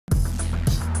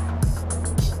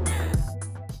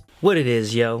What it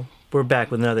is, yo. We're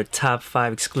back with another Top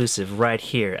 5 exclusive right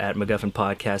here at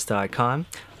MacGuffinPodcast.com.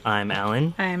 I'm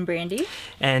Alan. I'm Brandi.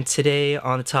 And today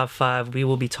on the Top 5, we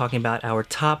will be talking about our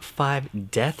Top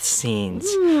 5 death scenes.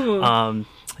 Ooh.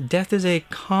 Death is a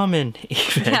common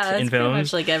event in films. Pretty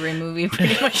much like every movie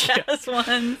pretty much has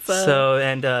one.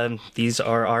 And these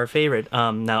are our favorite.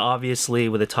 Now, obviously,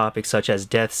 with a topic such as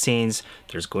death scenes,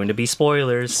 there's going to be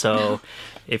spoilers. So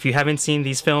if you haven't seen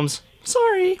these films,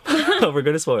 sorry, we're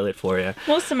going to spoil it for you.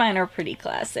 Most of mine are pretty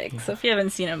classic, so if you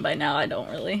haven't seen them by now, I don't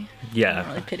really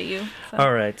pity you. So.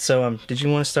 All right, so did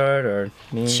you want to start or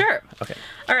me? Sure. Okay.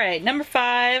 All right, number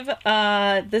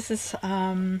 5. This is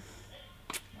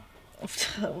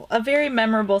a very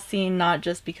memorable scene, not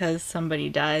just because somebody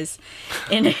dies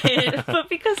in it, but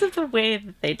because of the way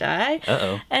that they die.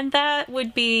 Uh-oh. And that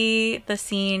would be the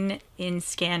scene in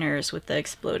Scanners with the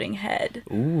exploding head.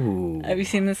 Ooh. Have you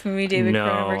seen this movie, David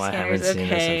Cronenberg, No, I Scanners? haven't seen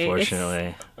this,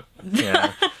 unfortunately.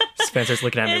 Yeah. Spencer's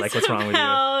looking at me like, what's wrong with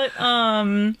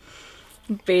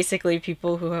you? Basically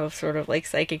people who have sort of like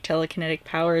psychic telekinetic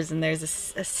powers, and there's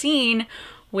a scene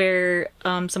where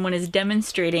someone is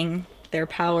demonstrating their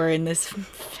power in this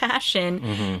fashion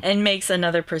and makes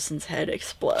another person's head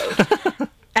explode.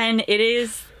 And it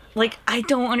is like, I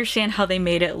don't understand how they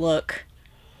made it look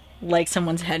like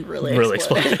someone's head really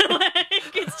exploded. Like,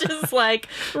 it's just like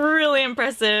really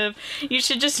impressive. You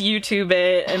should just YouTube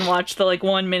it and watch the like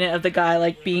 1 minute of the guy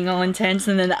like being all intense,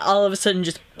 and then all of a sudden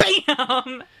just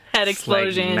BAM! Head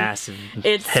explosion. Like massive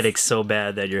headache so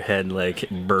bad that your head like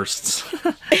bursts.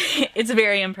 It's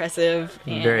very impressive.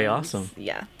 Very awesome.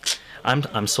 Yeah. I'm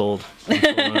sold. I'm sold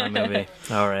on that movie.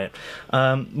 All right.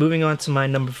 Moving on to my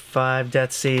number 5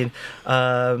 death scene.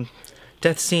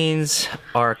 Death scenes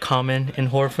are common in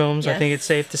horror films, yes. I think it's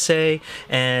safe to say.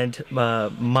 And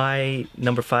my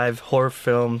number 5 horror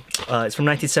film is from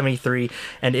 1973,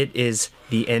 and it is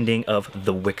the ending of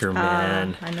The Wicker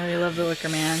Man. I know you love The Wicker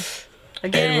Man.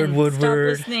 Again, Edward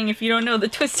Woodward. Stop listening if you don't know the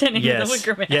twist ending of The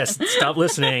Wicker Man. Yes, stop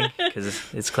listening,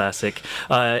 because it's classic.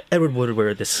 Edward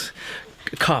Woodward, this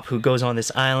cop who goes on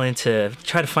this island to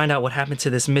try to find out what happened to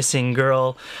this missing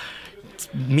girl,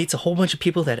 meets a whole bunch of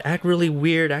people that act really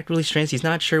weird, act really strange. He's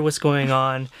not sure what's going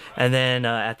on, and then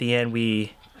at the end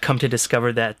we come to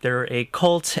discover that they're a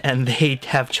cult and they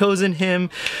have chosen him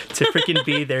to freaking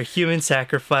be their human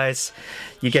sacrifice.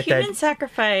 You get human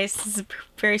sacrifice is a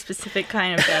very specific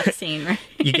kind of death scene, right?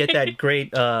 You get that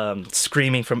great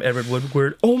screaming from Edward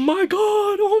Woodward, "Oh my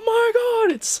god, oh my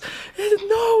god,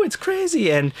 it's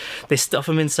crazy." And they stuff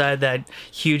him inside that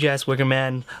huge ass Wicker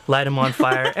Man, light him on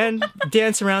fire, and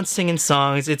dance around singing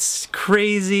songs. It's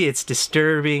crazy, it's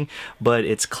disturbing, but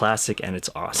it's classic and it's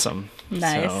awesome.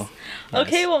 Nice. So,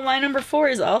 okay, well, my number 4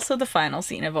 is also the final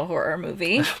scene of a horror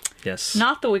movie. Yes.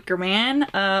 Not The Wicker Man.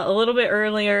 A little bit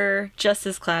earlier, just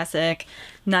as classic,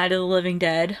 Night of the Living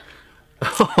Dead.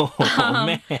 Oh,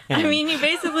 man. I mean, you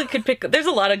basically could pick... There's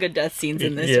a lot of good death scenes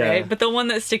in this, right? But the one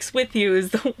that sticks with you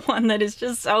is the one that is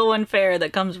just so unfair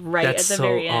that comes right at the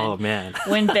very end. Oh, man.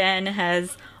 When Ben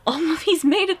has... he's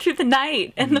made it through the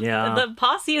night, and the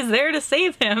posse is there to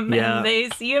save him, and they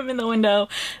see him in the window,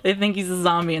 they think he's a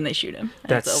zombie, and they shoot him,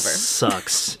 and it's over.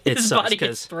 Sucks. His body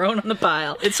gets thrown on the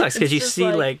pile. It sucks, because you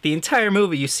see, like, the entire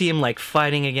movie, you see him, like,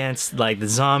 fighting against, like, the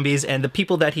zombies, and the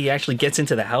people that he actually gets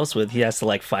into the house with, he has to,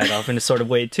 like, fight off in a sort of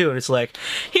way, too, and it's like,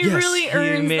 he really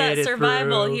earns that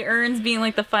survival. He earns being,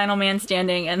 like, the final man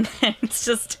standing, and then it's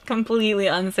just completely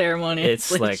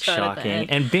unceremonious. It's, like, shocking.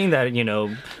 And being that, you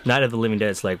know, Night of the Living Dead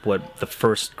is, like, what the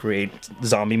first great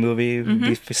zombie movie would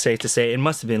be safe to say. It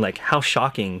must have been like how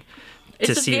shocking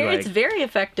to see. It's very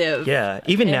effective. Yeah,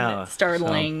 even now,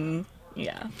 startling.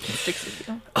 Yeah, it sticks with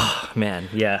you. Oh man,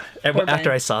 yeah.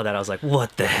 After I saw that, I was like,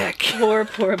 what the heck?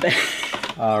 Poor Ben.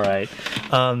 All right.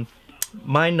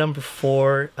 My number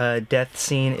 4 death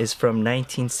scene is from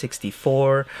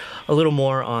 1964, a little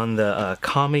more on the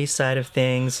comedy side of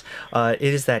things. It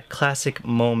is that classic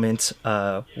moment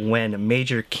when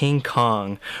Major King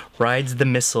Kong rides the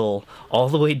missile all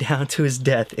the way down to his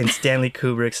death in Stanley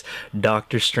Kubrick's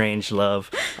Doctor Strangelove.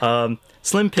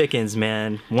 Slim Pickens,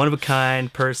 man.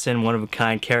 One-of-a-kind person,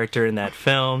 one-of-a-kind character in that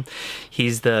film.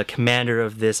 He's the commander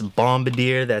of this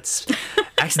bombardier that's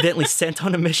accidentally sent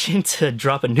on a mission to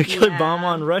drop a nuclear bomb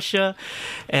on Russia.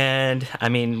 And, I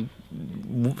mean,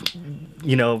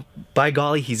 you know, by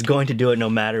golly, he's going to do it no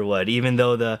matter what. Even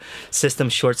though the system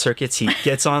short circuits, he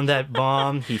gets on that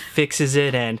bomb, he fixes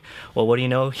it, and, well, what do you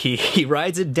know? He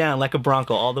rides it down like a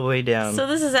Bronco all the way down. So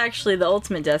this is actually the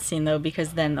ultimate death scene, though,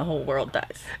 because then the whole world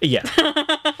dies. Yeah.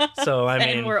 So, I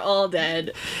mean... And we're all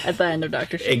dead at the end of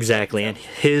Doctor Strange. Exactly, and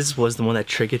his was the one that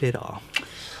triggered it all.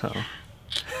 So...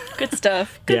 Good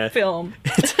stuff. Good film.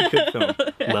 It's a good film.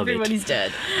 Love Everybody's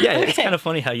dead. Yeah, it's kind of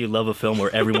funny how you love a film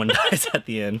where everyone dies at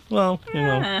the end. Well, you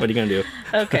know, what are you gonna do?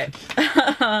 Okay.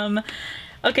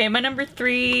 Okay, my number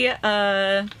 3,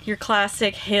 your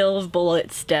classic hail of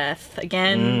bullets death.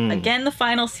 Again, the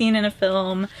final scene in a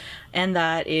film, and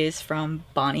that is from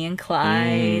Bonnie and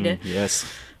Clyde.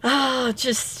 Yes. Oh,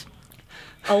 just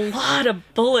a lot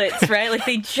of bullets, right? Like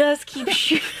they just keep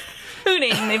shooting.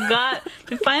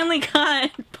 They finally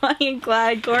got Bonnie and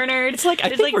Clyde cornered. It's like, I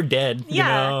think we're dead, you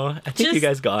know? I think you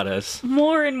guys got us.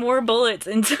 More and more bullets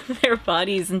into their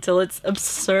bodies until it's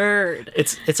absurd.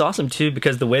 It's awesome, too,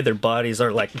 because the way their bodies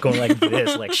are, like, going like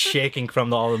this, like, shaking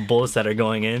from all the bullets that are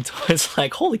going in. So it's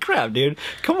like, holy crap, dude.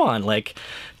 Come on, like,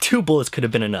 2 bullets could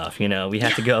have been enough, you know? We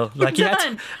had to go, like, you had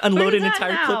to unload an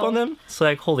entire clip on them. It's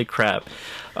like, holy crap.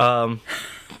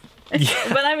 Yeah.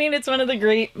 But I mean, it's one of the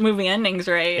great movie endings,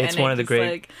 right? It's one of the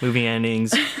great movie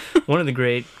endings. One of the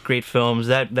great films.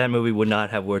 That movie would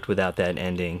not have worked without that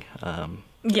ending.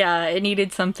 Yeah, it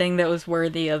needed something that was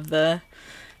worthy of the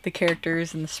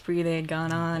characters and the spree they had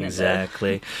gone on.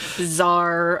 Exactly. And the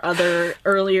bizarre other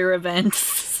earlier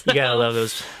events. You gotta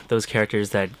love those characters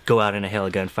that go out in a hail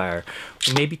of gunfire.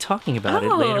 We may be talking about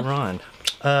it later on.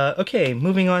 Okay,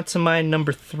 moving on to my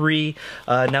number 3.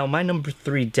 Now, my number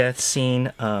 3 death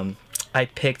scene, I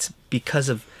picked because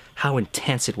of how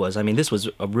intense it was. I mean, this was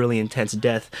a really intense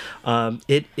death.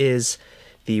 It is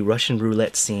the Russian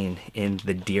roulette scene in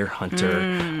The Deer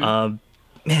Hunter.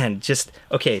 Man, just,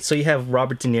 okay, so you have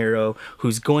Robert De Niro,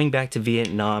 who's going back to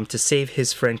Vietnam to save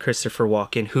his friend Christopher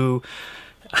Walken, who...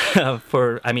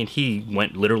 he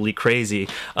went literally crazy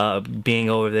being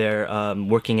over there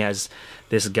working as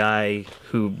this guy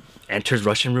who enters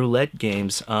Russian roulette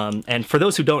games. And for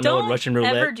those who don't know what Russian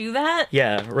roulette... Don't ever do that?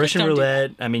 Yeah, Russian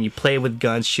roulette, I mean, you play with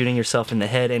guns, shooting yourself in the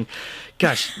head, and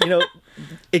gosh, you know,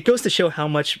 it goes to show how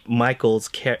much Michael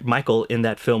in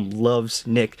that film loves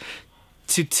Nick.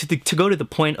 To go to the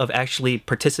point of actually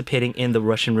participating in the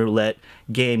Russian roulette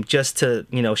game just to,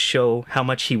 you know, show how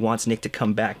much he wants Nick to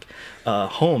come back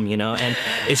home, you know, and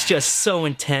it's just so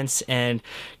intense. And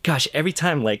gosh, every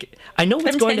time, like, I know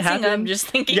what's going to happen. I'm just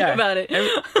thinking about it.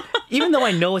 Even though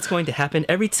I know what's going to happen,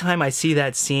 every time I see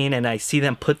that scene and I see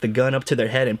them put the gun up to their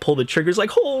head and pull the triggers,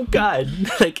 like, oh God,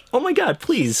 like, oh my God,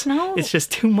 please. No, it's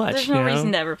just too much. There's no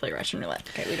reason to ever play Russian roulette.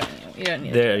 Okay, we don't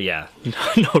need there, yeah,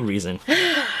 no reason.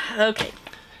 Okay.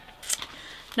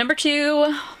 Number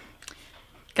 2,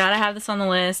 gotta have this on the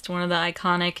list. One of the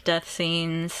iconic death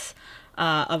scenes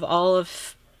of all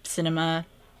of cinema,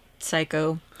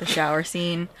 Psycho, the shower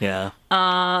scene. Yeah.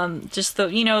 Just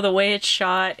the way it's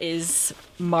shot is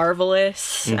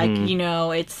marvelous.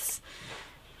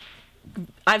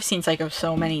 I've seen Psycho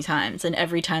so many times, and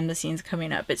every time the scene's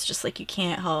coming up, it's just like you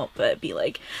can't help but be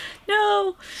like,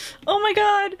 no, oh my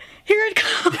God, here it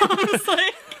comes.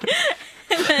 Like,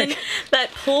 and then that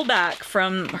pullback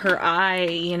from her eye,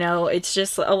 you know, it's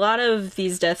just a lot of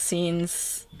these death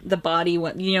scenes, the body,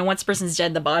 you know, once a person's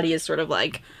dead, the body is sort of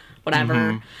like,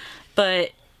 whatever.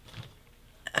 But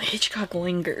Hitchcock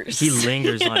lingers. He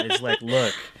lingers on it. It's like,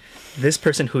 look, this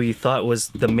person who you thought was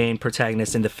the main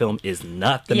protagonist in the film is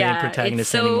not the main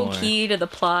protagonist anymore. It's so key to the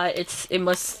plot. It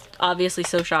was obviously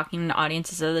so shocking to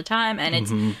audiences at the time, and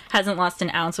it hasn't lost an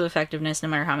ounce of effectiveness no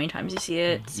matter how many times you see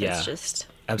it. So it's just...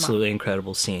 Absolutely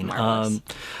incredible scene. I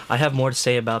have more to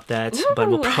say about that, but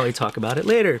we'll probably talk about it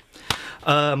later.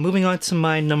 Moving on to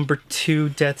my number 2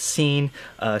 death scene.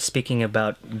 Speaking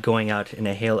about going out in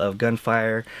a hail of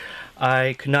gunfire,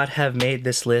 I could not have made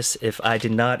this list if I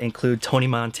did not include Tony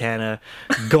Montana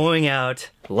going out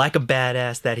like a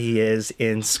badass that he is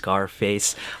in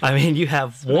Scarface. I mean, you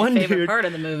have one my favorite part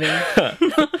of the movie.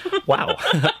 Wow.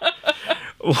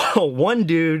 One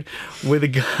dude with a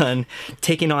gun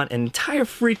taking on an entire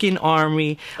freaking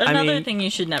army. Another thing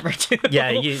you should never do.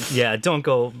 Yeah, don't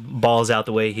go balls out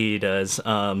the way he does.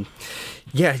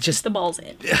 Just the balls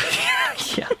in.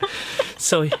 Yeah.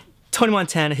 So Tony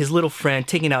Montana, his little friend,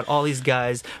 taking out all these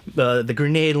guys, the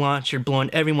grenade launcher, blowing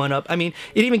everyone up. I mean,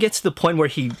 it even gets to the point where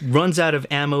he runs out of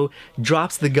ammo,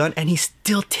 drops the gun, and he's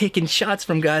still taking shots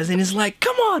from guys, and is like,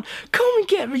 come on, come and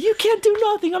get me, you can't do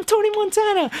nothing, I'm Tony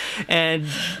Montana. And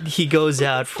he goes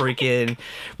out freaking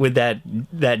with that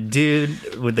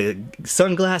dude with the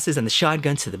sunglasses and the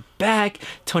shotgun to the back.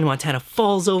 Tony Montana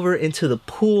falls over into the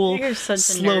pool. You're such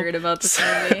a nerd about this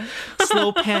movie.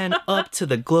 Slow pan up to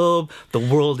the globe. The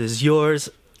world is yours.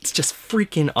 It's just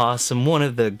freaking awesome. One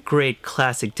of the great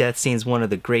classic death scenes. One of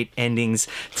the great endings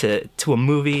to a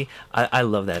movie. I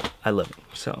love that. I love it.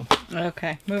 So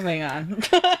okay, moving on.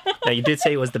 Now you did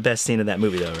say it was the best scene of that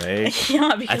movie, though, right?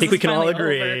 Yeah, because I think we can all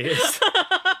agree. It's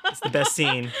the best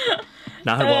scene.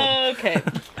 Not well. Okay.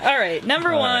 All right.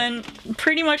 Number one,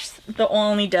 pretty much the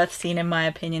only death scene, in my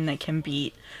opinion, that can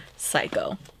beat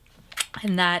Psycho.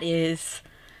 And that is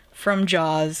from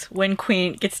Jaws when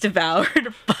Queen gets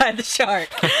devoured by the shark.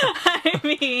 I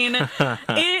mean,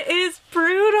 it is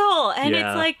brutal. And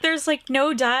it's like, there's like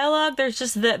no dialogue. There's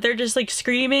just that they're just like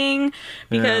screaming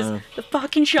because the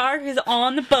fucking shark is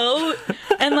on the boat.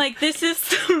 And like, this is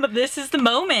the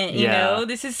moment, you know?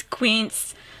 This is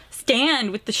Queen's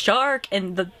stand with the shark,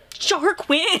 and the shark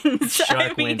wins.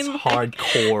 Shark wins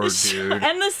hardcore, dude.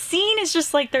 And the scene is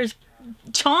just like, there's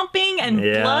chomping and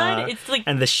blood. It's like,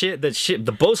 and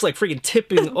the boat's like freaking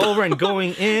tipping over and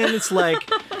going in. It's like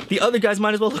the other guys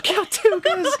might as well look out too,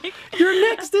 because you're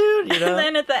next, dude. You know. And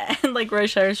then at the end, like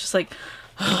Roshire's just like,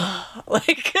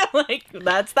 like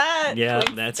that's that. Yeah,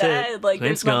 Quinn's that's dead. it. Like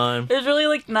Quinn's there's gone. There's really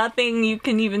like nothing you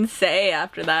can even say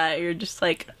after that. You're just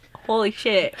like, holy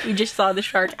shit, we just saw the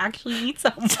shark actually eat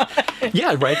someone.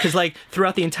 Yeah, right? Because, like,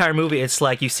 throughout the entire movie, it's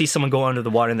like you see someone go under the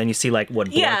water and then you see, like, what,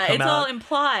 blood come out. Yeah, it's all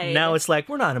implied. Now it's like,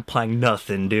 we're not implying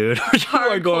nothing, dude. You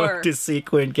are going to see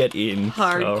Quinn get eaten.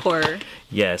 Hardcore. So,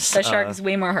 yes. The shark is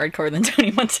way more hardcore than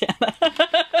Tony Montana.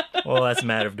 Well, that's a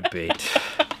matter of debate.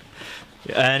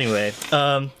 Anyway,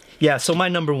 yeah, so my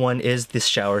number one is this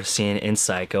shower scene in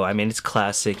Psycho. I mean, it's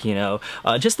classic, you know.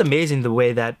 Just amazing the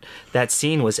way that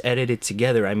scene was edited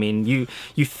together. I mean, you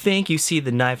think you see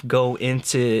the knife go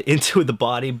into the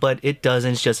body, but it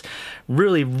doesn't. It's just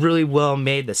really, really well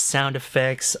made. The sound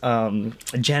effects,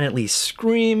 Janet Leigh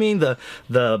screaming, the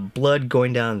blood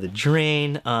going down the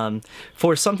drain.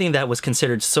 For something that was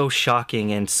considered so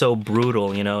shocking and so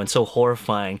brutal, you know, and so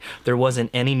horrifying, there wasn't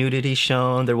any nudity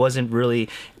shown. There wasn't really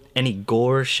any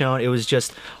gore shown. It was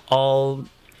just all,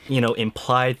 you know,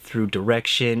 implied through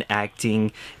direction,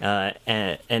 acting,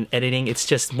 and editing. It's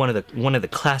just one of the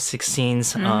classic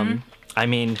scenes. I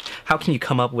mean, how can you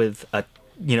come up with a,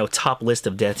 you know, top list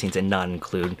of death scenes and not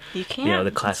include, you can't. You know, the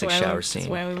classic shower scene?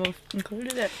 That's why we both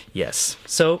included it. Yes.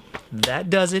 So that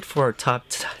does it for our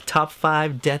top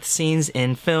 5 death scenes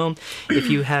in film. If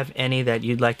you have any that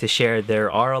you'd like to share,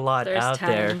 there are a lot out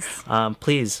there.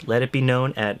 Please let it be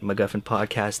known at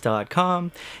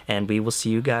MacGuffinPodcast.com, and we will see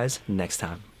you guys next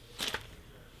time.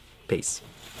 Peace.